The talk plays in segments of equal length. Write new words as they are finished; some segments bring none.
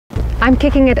I'm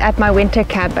kicking it at my winter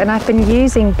camp, and I've been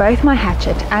using both my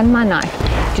hatchet and my knife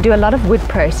to do a lot of wood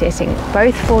processing,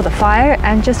 both for the fire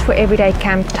and just for everyday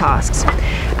camp tasks.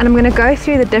 And I'm going to go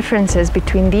through the differences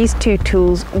between these two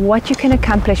tools, what you can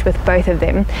accomplish with both of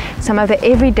them, some of the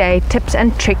everyday tips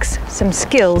and tricks, some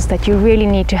skills that you really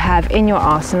need to have in your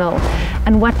arsenal,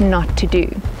 and what not to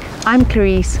do. I'm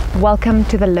Clarice, welcome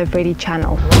to the Live Ready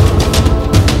channel.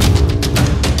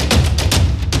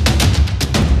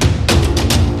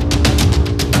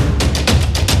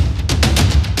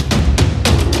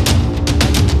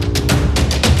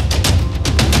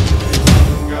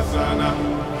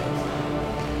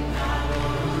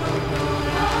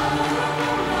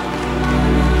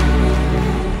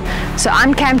 So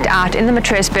I'm camped out in the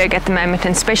Matroosberg at the moment,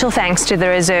 and special thanks to the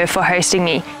reserve for hosting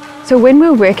me. So when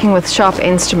we're working with sharp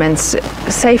instruments,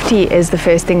 safety is the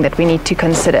first thing that we need to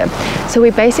consider. So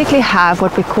we basically have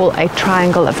what we call a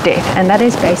triangle of death, and that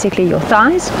is basically your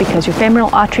thighs, because your femoral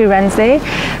artery runs there,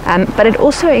 but it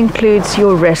also includes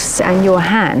your wrists and your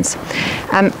hands.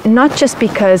 Not just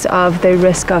because of the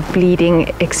risk of bleeding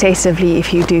excessively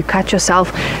if you do cut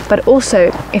yourself, but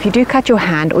also if you do cut your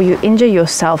hand or you injure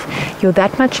yourself, you're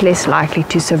that much less likely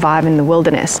to survive in the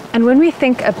wilderness. And when we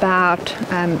think about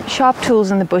sharp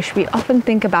tools in the bush, we often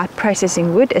think about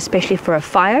processing wood, especially for a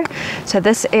fire. So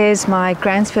this is my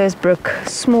GRANSFORS BRUK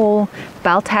small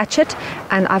belt hatchet,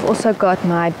 and I've also got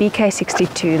my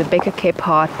BK62, the BECKER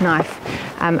KEPHART knife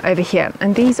over here.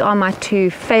 And these are my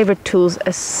two favorite tools,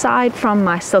 aside from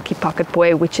my SILKY pocket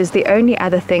boy, which is the only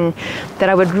other thing that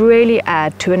I would really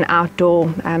add to an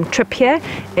outdoor trip here,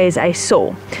 is a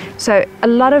saw. So a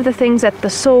lot of the things that the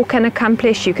saw can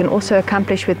accomplish, you can also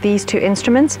accomplish with these two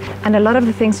instruments, and a lot of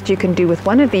the things that you can do with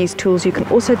one of these tools, you can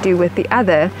also do with the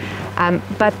other,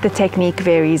 but the technique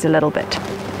varies a little bit.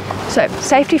 So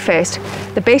safety first,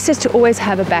 the best is to always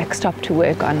have a backstop to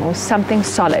work on, or something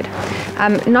solid.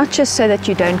 Not just so that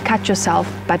you don't cut yourself,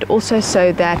 but also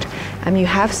so that you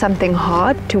have something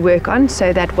hard to work on,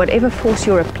 so that whatever force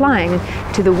you're applying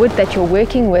to the wood that you're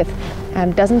working with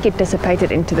doesn't get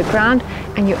dissipated into the ground,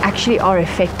 and you actually are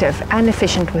effective and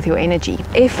efficient with your energy.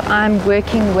 If I'm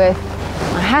working with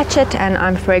my hatchet and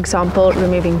I'm, for example,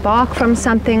 removing bark from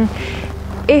something,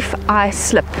 if I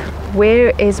slip, where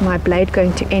is my blade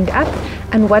going to end up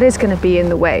and what is going to be in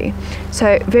the way?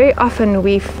 So very often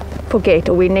we forget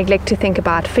or we neglect to think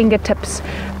about fingertips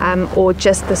or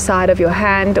just the side of your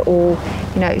hand, or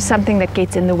something that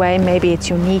gets in the way. Maybe it's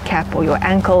your kneecap or your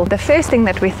ankle. The first thing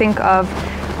that we think of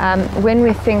when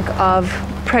we think of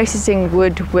processing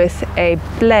wood with a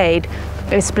blade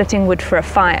is splitting wood for a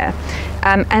fire,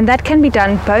 and that can be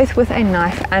done both with a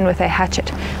knife and with a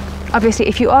hatchet. Obviously,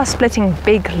 if you are splitting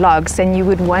big logs, then you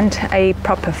would want a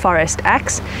proper forest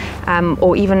axe,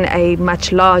 or even a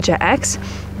much larger axe,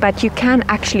 but you can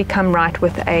actually come right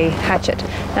with a hatchet.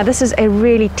 Now this is a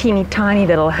really teeny tiny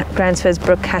little GRANSFORS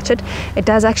BRUK hatchet. It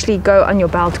does actually go on your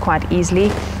belt quite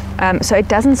easily, so it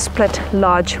doesn't split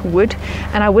large wood,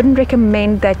 and I wouldn't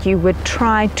recommend that you would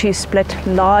try to split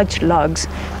large logs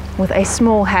with a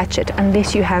small hatchet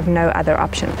unless you have no other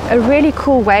option. A really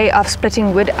cool way of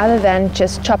splitting wood, other than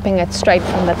just chopping it straight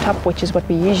from the top, which is what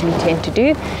we usually tend to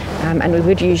do, and we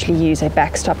would usually use a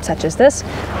backstop such as this,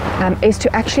 is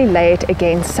to actually lay it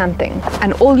against something.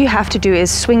 And all you have to do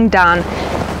is swing down,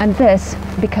 and this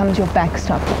becomes your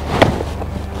backstop.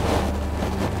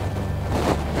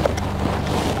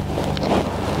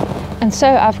 And so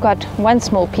I've got one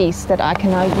small piece that I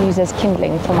can now use as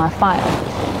kindling for my fire.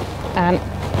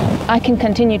 I can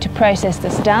continue to process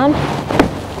this down,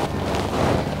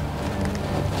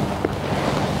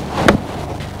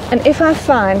 and if I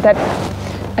find that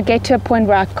I get to a point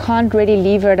where I can't really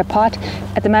lever it apart,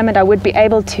 at the moment I would be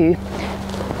able to,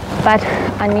 but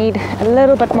I need a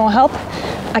little bit more help,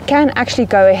 I can actually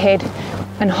go ahead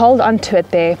and hold on to it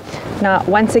there. Now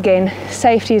once again,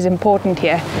 safety is important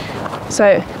here,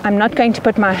 so I'm not going to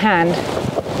put my hand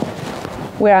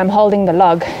where I'm holding the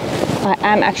log. I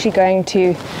am actually going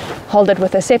to hold it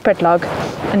with a separate log,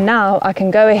 and now I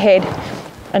can go ahead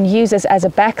and use this as a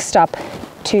backstop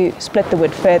to split the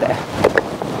wood further.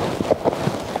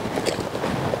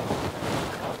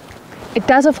 It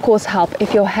does of course help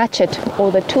if your hatchet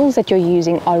or the tools that you're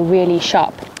using are really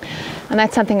sharp, and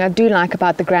that's something I do like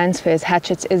about the GRANSFORS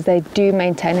hatchets, is they do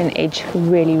maintain an edge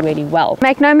really well.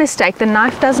 Make no mistake, the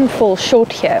knife doesn't fall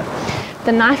short here.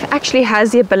 The knife actually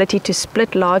has the ability to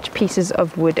split large pieces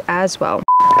of wood as well.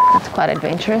 That's quite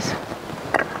adventurous.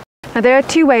 Now there are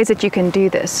two ways that you can do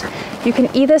this. You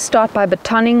can either start by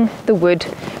batoning the wood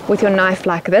with your knife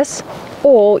like this,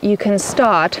 or you can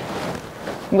start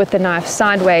with the knife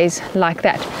sideways like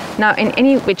that. Now, in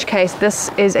any which case, this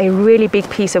is a really big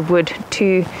piece of wood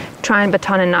to try and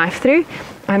baton a knife through.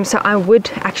 So I would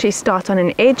actually start on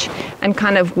an edge and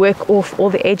kind of work off all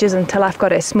the edges until I've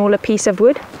got a smaller piece of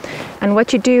wood. And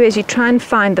what you do is you try and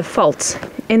find the faults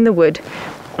in the wood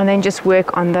and then just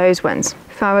work on those ones.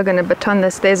 If I were going to baton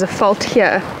this, there's a fault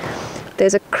here.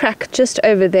 There's a crack just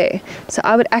over there. So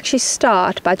I would actually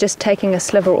start by just taking a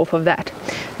sliver off of that.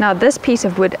 Now this piece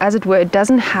of wood, as it were,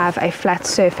 doesn't have a flat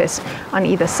surface on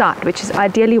either side, which is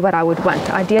ideally what I would want.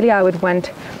 Ideally I would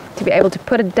want to be able to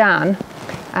put it down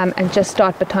and just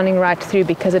start batoning right through,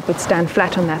 because it would stand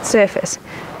flat on that surface.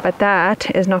 But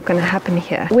that is not going to happen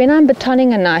here. When I'm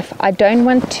batoning a knife, I don't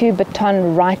want to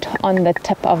baton right on the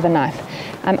tip of the knife.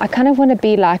 I kind of want to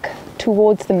be like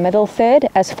towards the middle third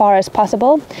as far as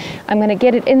possible. I'm going to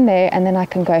get it in there and then I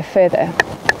can go further.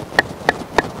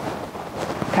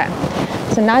 Okay,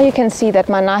 so now you can see that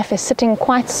my knife is sitting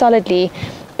quite solidly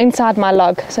inside my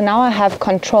log. So now I have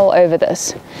control over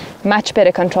this, much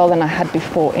better control than I had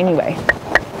before anyway.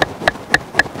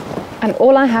 And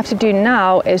all I have to do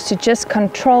now is to just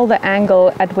control the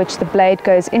angle at which the blade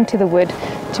goes into the wood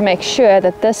to make sure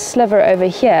that this sliver over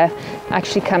here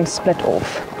actually comes split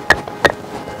off.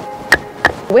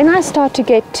 When I start to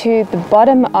get to the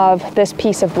bottom of this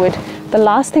piece of wood, the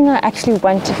last thing I actually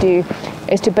want to do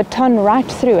is to baton right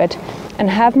through it and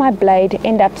have my blade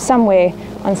end up somewhere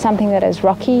on something that is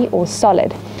rocky or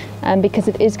solid, because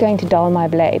it is going to dull my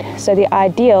blade. So the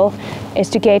ideal is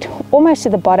to get almost to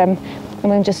the bottom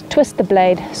and then just twist the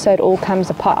blade so it all comes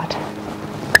apart.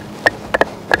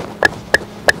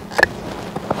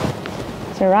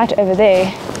 So right over there,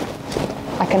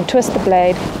 I can twist the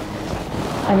blade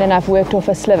and then I've worked off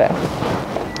a sliver.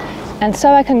 And so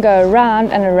I can go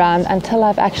around and around until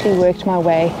I've actually worked my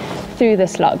way through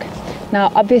this log.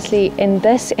 Now obviously in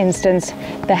this instance,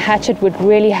 the hatchet would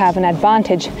really have an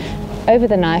advantage over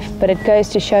the knife, but it goes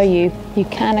to show you, you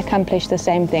can accomplish the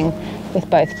same thing with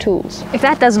both tools. If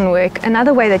that doesn't work,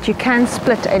 another way that you can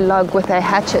split a log with a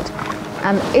hatchet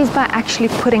is by actually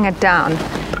putting it down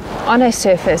on a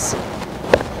surface.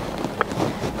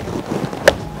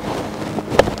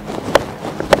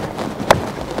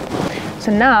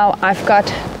 So now I've got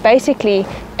basically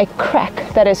a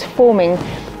crack that is forming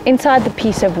inside the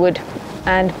piece of wood,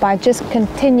 and by just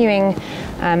continuing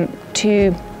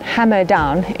to hammer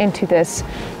down into this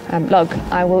log,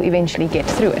 I will eventually get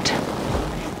through it.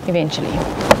 Eventually.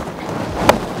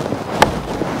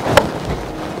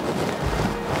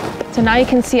 So now you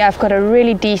can see I've got a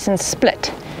really decent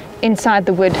split inside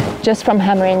the wood just from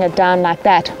hammering it down like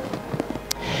that.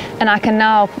 And I can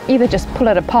now either just pull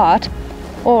it apart,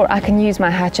 or I can use my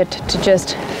hatchet to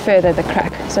just further the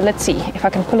crack. So let's see, if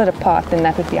I can pull it apart, then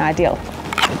that would be ideal.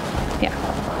 Yeah,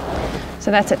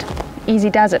 so that's it, easy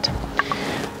does it.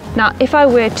 Now if I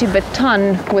were to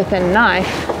baton with a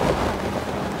knife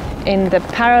in the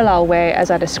parallel way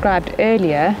as I described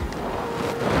earlier,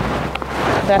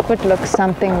 that would look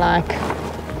something like,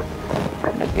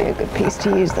 that'd be a good piece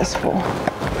to use this for.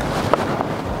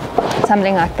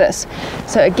 Something like this.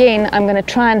 So again, I'm going to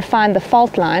try and find the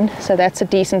fault line. So that's a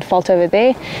decent fault over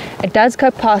there. It does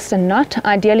go past a knot.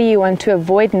 Ideally you want to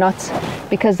avoid knots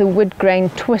because the wood grain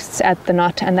twists at the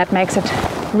knot, and that makes it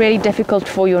really difficult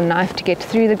for your knife to get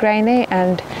through the grain there,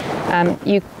 and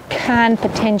you can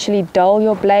potentially dull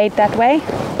your blade that way,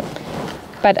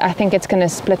 but I think it's going to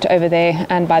split over there,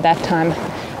 and by that time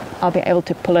I'll be able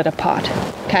to pull it apart.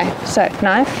 Okay, so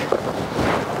knife,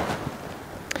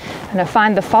 and I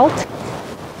find the fault,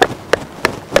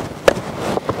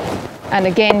 and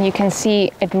again you can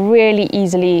see it really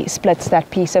easily splits that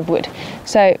piece of wood.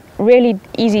 So really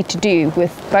easy to do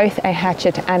with both a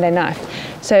hatchet and a knife.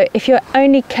 So if you're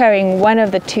only carrying one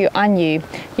of the two on you,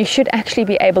 you should actually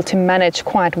be able to manage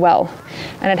quite well.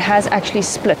 And it has actually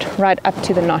split right up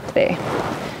to the knot there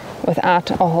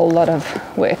without a whole lot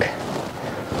of work.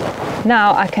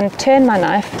 Now I can turn my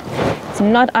knife. It's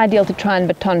not ideal to try and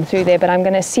baton through there, but I'm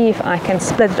going to see if I can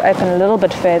split it open a little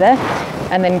bit further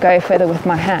and then go further with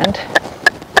my hand.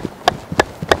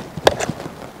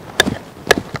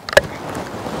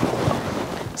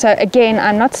 So again,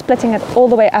 I'm not splitting it all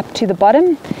the way up to the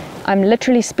bottom. I'm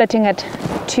literally splitting it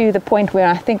to the point where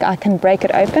I think I can break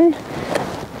it open,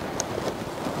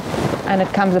 and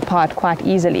it comes apart quite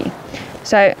easily.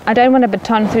 So I don't want to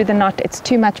baton through the knot, it's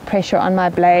too much pressure on my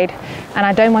blade, and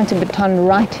I don't want to baton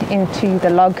right into the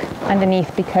log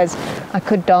underneath because I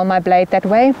could dull my blade that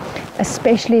way,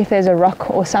 especially if there's a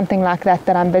rock or something like that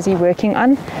that I'm busy working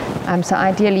on. So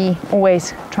ideally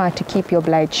always try to keep your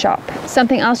blade sharp.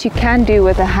 Something else you can do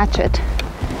with a hatchet,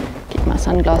 keep my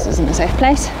sunglasses in a safe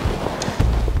place,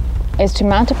 is to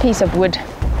mount a piece of wood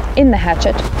in the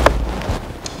hatchet.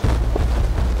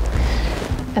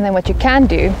 And then what you can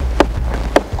do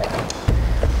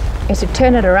is to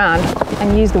turn it around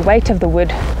and use the weight of the wood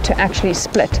to actually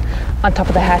split on top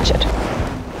of the hatchet.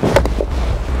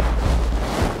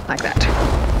 Like that.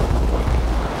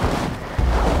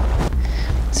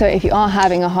 So if you are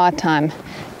having a hard time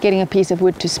getting a piece of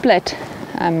wood to split,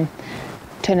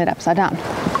 turn it upside down.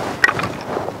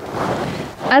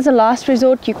 As a last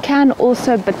resort, you can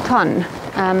also baton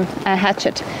a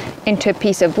hatchet into a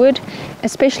piece of wood,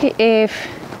 especially if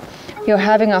you're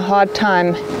having a hard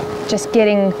time just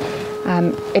getting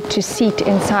it to seat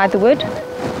inside the wood.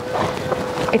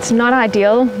 It's not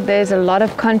ideal. There's a lot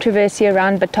of controversy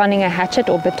around batoning a hatchet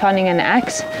or batoning an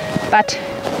axe, but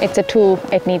it's a tool,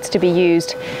 it needs to be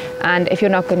used, and if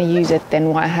you're not going to use it, then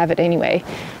why have it anyway?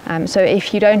 So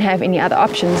if you don't have any other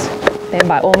options, then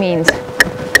by all means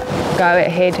go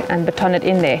ahead and baton it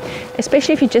in there,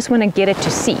 especially if you just want to get it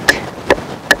to seat.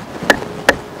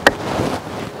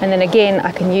 And then again,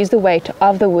 I can use the weight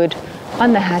of the wood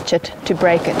on the hatchet to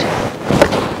break it.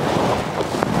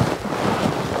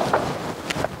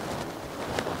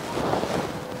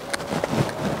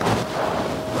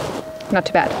 Not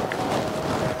too bad.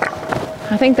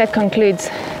 I think that concludes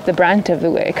the brunt of the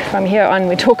work. From here on,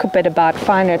 we talk a bit about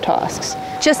finer tasks.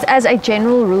 Just as a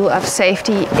general rule of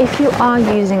safety, if you are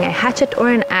using a hatchet or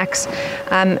an axe,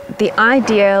 the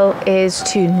ideal is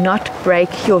to not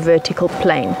break your vertical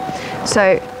plane.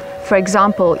 So, for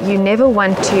example, you never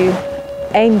want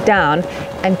to aim down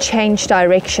and change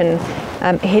direction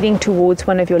heading towards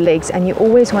one of your legs, and you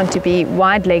always want to be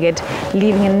wide-legged,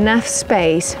 leaving enough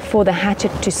space for the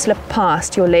hatchet to slip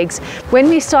past your legs. When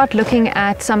we start looking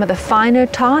at some of the finer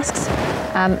tasks,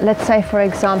 let's say for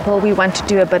example we want to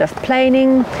do a bit of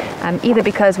planing, either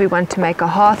because we want to make a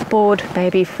hearth board,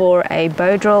 maybe for a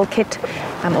bow drill kit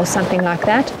or something like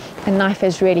that, a knife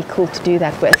is really cool to do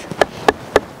that with.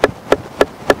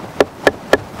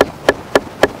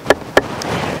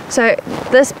 So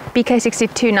this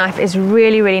BK62 knife is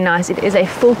really nice. It is a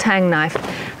full tang knife.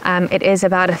 It is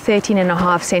about a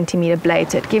 13.5 centimeter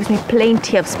blade, so it gives me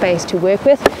plenty of space to work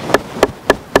with.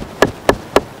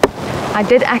 I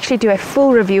did actually do a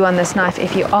full review on this knife.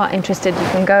 If you are interested, you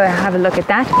can go and have a look at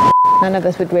that. None of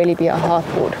this would really be a hearth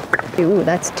board. Ooh,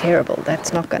 that's terrible.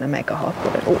 That's not going to make a hearth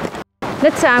board at all.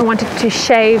 Let's say I wanted to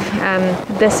shave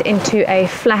this into a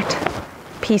flat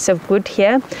piece of wood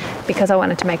here because I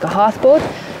wanted to make a hearth board.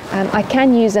 I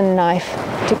can use a knife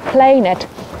to plane it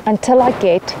until I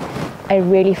get a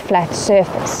really flat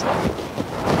surface.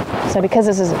 So because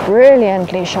this is a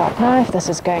brilliantly sharp knife, this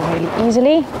is going really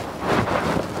easily.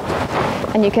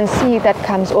 And you can see that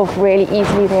comes off really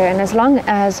easily there. And as long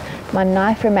as my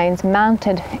knife remains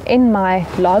mounted in my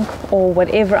log or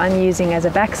whatever I'm using as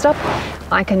a backstop,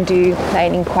 I can do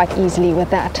planing quite easily with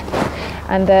that.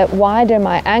 And the wider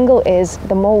my angle is,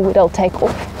 the more wood I'll take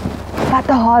off, but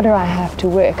the harder I have to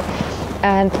work.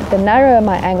 And the narrower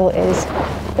my angle is,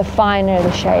 the finer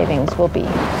the shavings will be.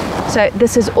 So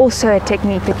this is also a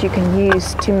technique that you can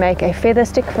use to make a feather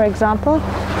stick, for example.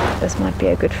 This might be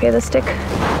a good feather stick.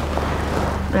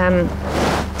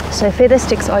 So feather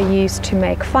sticks are used to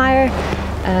make fire,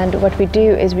 and what we do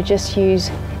is we just use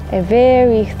a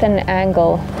very thin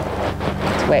angle.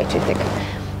 It's way too thick.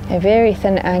 A very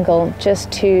thin angle just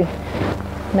to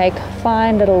make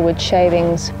fine little wood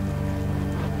shavings.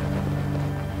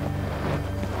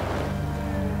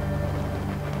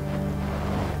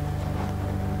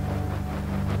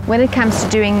 When it comes to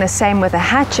doing the same with a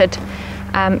hatchet,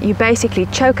 you basically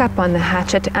choke up on the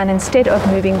hatchet, and instead of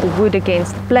moving the wood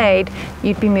against the blade,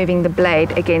 you'd be moving the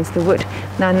blade against the wood.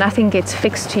 Now nothing gets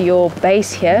fixed to your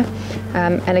base here,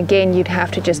 and again you'd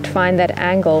have to just find that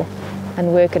angle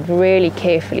and work it really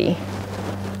carefully.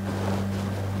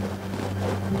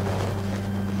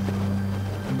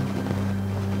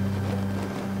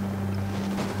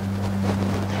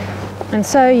 And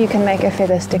so you can make a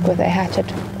feather stick with a hatchet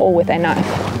or with a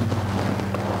knife.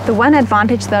 The one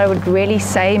advantage that I would really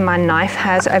say my knife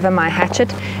has over my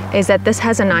hatchet is that this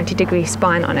has a 90-degree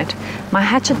spine on it. My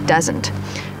hatchet doesn't.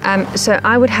 So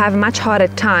I would have a much harder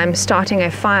time starting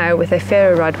a fire with a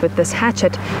ferro rod with this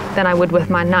hatchet than I would with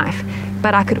my knife.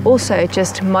 But I could also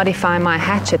just modify my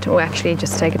hatchet, or actually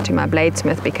just take it to my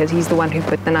bladesmith, because he's the one who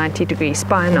put the 90-degree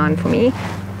spine on for me.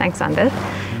 Thanks, Anders.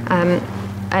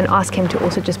 And ask him to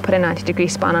also just put a 90-degree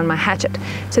spine on my hatchet.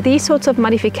 So these sorts of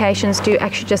modifications do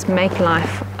actually just make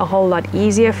life a whole lot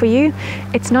easier for you.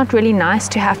 It's not really nice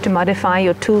to have to modify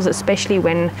your tools, especially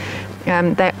when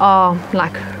they are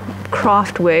like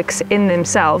craft works in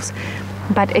themselves.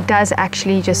 but it does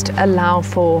actually just allow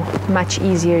for much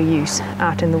easier use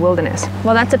out in the wilderness.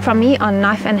 Well, that's it from me on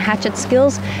knife and hatchet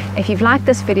skills. If you've liked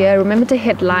this video, remember to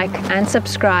hit like and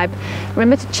subscribe.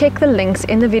 Remember to check the links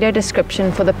in the video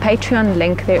description for the Patreon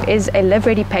link. There is a Live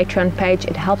Ready Patreon page.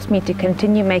 It helps me to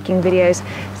continue making videos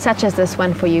such as this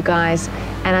one for you guys.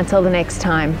 And until the next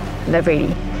time, live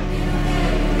ready.